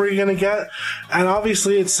matches are we going to get? And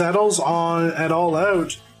obviously it settles on at All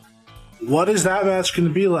Out. What is that match going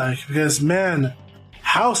to be like? Because, man...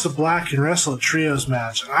 House of Black can wrestle a trios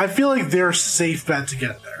match. I feel like they're a safe bet to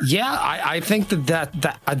get there. Yeah, I think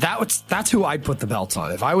that's who I'd put the belts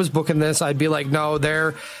on. If I was booking this, I'd be like, no,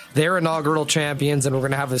 they're inaugural champions, and we're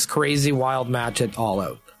going to have this crazy wild match at All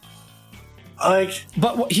Out.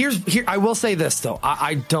 But here I will say this though,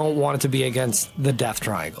 I don't want it to be against the Death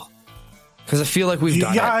Triangle because I feel like we've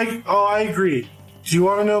done it. I agree. Do you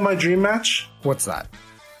want to know my dream match? What's that?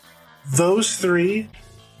 Those three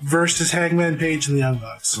versus Hangman Page and the Young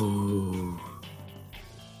Bucks. Ooh,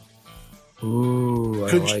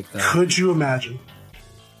 I like that. Could you imagine?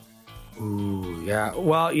 Ooh, yeah.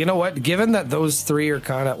 Well, you know what? Given that those three are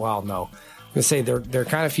kind of, well, no. I'm going to say they're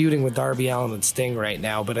kind of feuding with Darby Allin and Sting right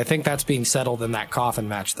now, but I think that's being settled in that coffin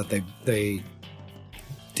match that they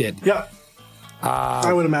did. Yeah.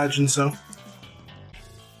 I would imagine so.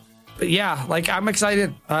 But yeah, I'm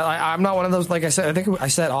excited. I'm not one of those, like I said, I think I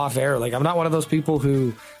said off air, I'm not one of those people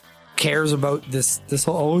who cares about this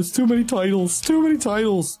whole, it's too many titles.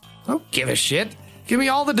 I don't give a shit. Give me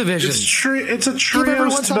all the divisions. It's a trios Give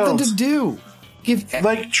everyone something belt. to do.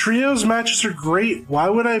 Trios matches are great. Why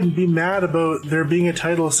would I be mad about there being a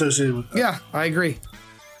title associated with them? Yeah, I agree.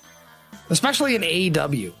 Especially in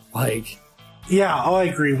AEW. Yeah, I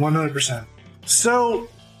agree 100%. So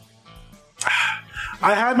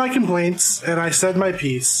I had my complaints, and I said my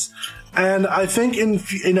piece. And I think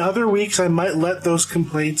in other weeks, I might let those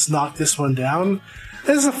complaints knock this one down.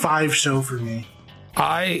 This is a 5 show for me.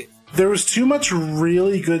 There was too much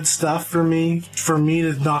really good stuff for me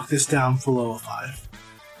to knock this down below a 5.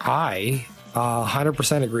 I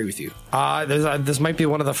 100% agree with you. This might be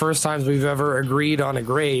one of the first times we've ever agreed on a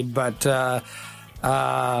grade, but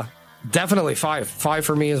definitely 5. 5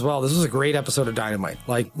 for me as well. This was a great episode of Dynamite.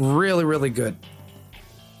 Really, really good.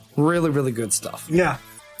 Really, really good stuff. Yeah.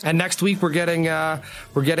 And next week we're getting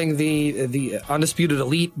the Undisputed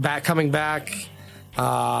Elite coming back.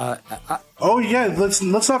 Oh yeah, let's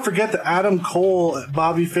not forget that Adam Cole,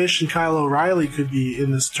 Bobby Fish, and Kyle O'Reilly could be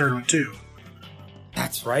in this tournament too.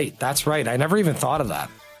 That's right. I never even thought of that.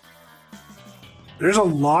 There's a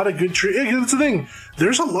lot of good trios. That's the thing.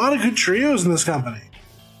 There's a lot of good trios in this company.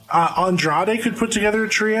 Andrade could put together a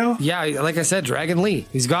trio. Yeah, like I said, Dragon Lee.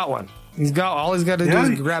 He's got one. All he's got to do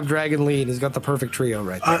is grab Dragon Lee, and he's got the perfect trio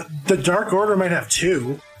right there. The Dark Order might have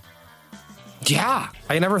 2. Yeah,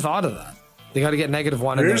 I never thought of that. They got to get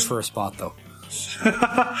 -1 in there for a spot, though.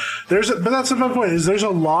 But that's my point. Is there's a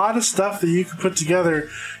lot of stuff that you could put together.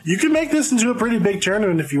 You can make this into a pretty big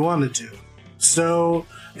tournament if you wanted to. So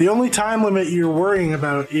the only time limit you're worrying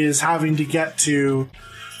about is having to get to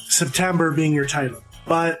September being your title.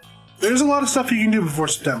 But there's a lot of stuff you can do before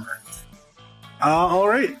September. All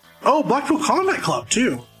right. Oh, Blackpool Combat Club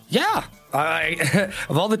too. Yeah,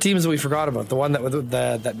 of all the teams that we forgot about, the one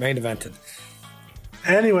that main evented.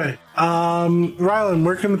 Anyway, Rylan,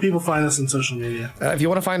 where can the people find us on social media? If you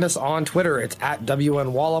want to find us on Twitter, it's at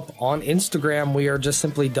WN Wallop. On Instagram, we are just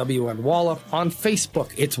simply WN Wallop. On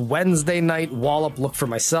Facebook, it's Wednesday Night Wallop. Look for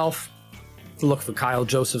myself. Look for Kyle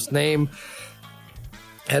Joseph's name.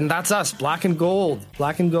 And that's us, Black and Gold.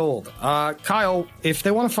 Kyle, if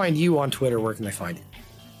they want to find you on Twitter, where can they find you?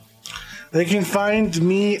 They can find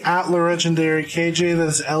me at Legendary KJ.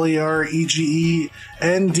 That's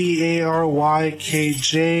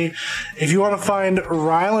LeGendaryKJ. If you want to find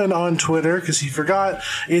Rylan on Twitter, because he forgot,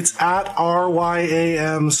 it's at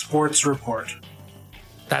RYAM Sports Report.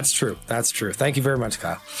 That's true. Thank you very much,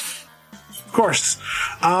 Kyle. Of course.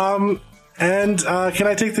 And can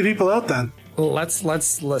I take the people out then? Let's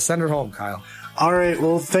send her home, Kyle. All right.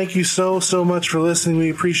 Well, thank you so much for listening. We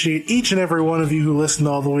appreciate each and every one of you who listened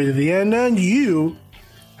all the way to the end, and you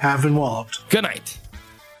have been walloped. Good night.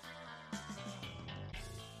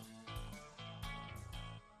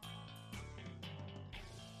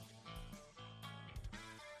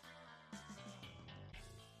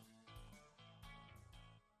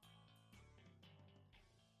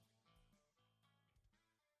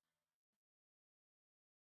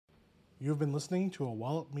 You have been listening to a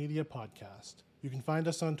Wallop Media podcast. You can find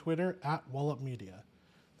us on Twitter at Wallop Media.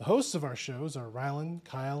 The hosts of our shows are Rylan,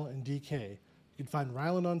 Kyle, and DK. You can find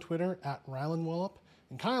Rylan on Twitter at Rylan Wallop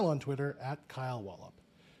and Kyle on Twitter at Kyle Wallop.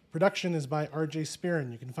 Production is by RJ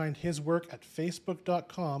Spearin. You can find his work at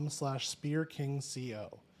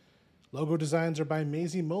facebook.com/SpearKingCO. Logo designs are by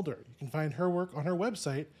Maisie Mulder. You can find her work on her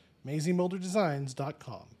website,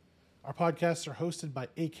 MaisieMulderDesigns.com. Our podcasts are hosted by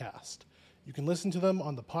Acast. You can listen to them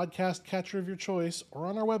on the podcast catcher of your choice or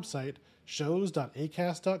on our website,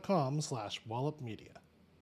 shows.acast.com/wallopmedia.